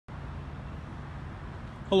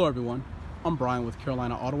Hello everyone, I'm Brian with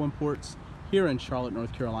Carolina Auto Imports here in Charlotte,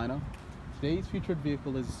 North Carolina. Today's featured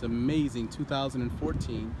vehicle is this amazing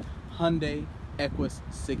 2014 Hyundai Equus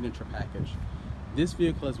signature package. This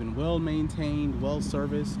vehicle has been well maintained, well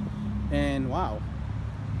serviced, and wow,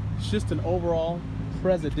 it's just an overall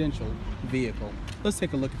presidential vehicle. Let's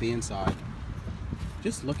take a look at the inside.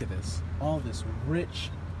 Just look at this, all this rich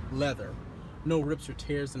leather. No rips or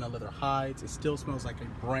tears in the leather hides. It still smells like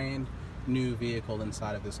a brand new vehicle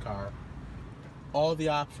inside of this car. All the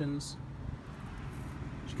options,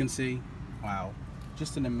 as you can see, wow,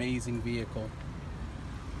 just an amazing vehicle.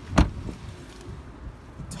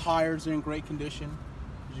 Tires are in great condition,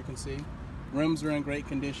 as you can see. Rims are in great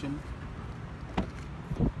condition.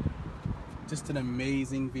 Just an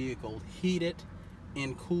amazing vehicle. Heated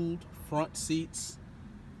and cooled front seats.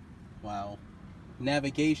 Wow.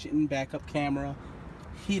 Navigation, backup camera,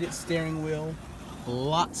 heated steering wheel.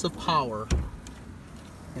 Lots of power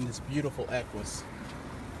in this beautiful Equus.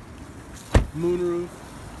 Moonroof.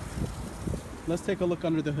 Let's take a look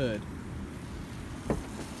under the hood.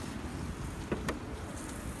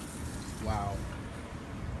 Wow.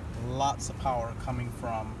 Lots of power coming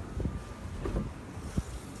from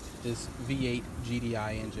this V8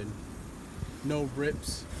 GDI engine. No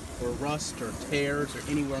rips or rust or tears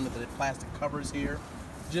or anywhere under the plastic covers here.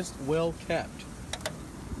 Just well kept.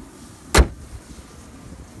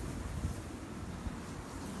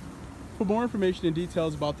 For more information and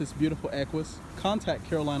details about this beautiful Equus, contact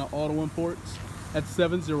Carolina Auto Imports at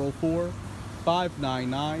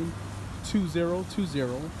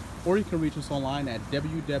 704-599-2020, or you can reach us online at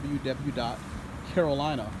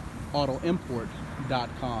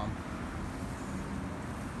www.carolinaautoimport.com.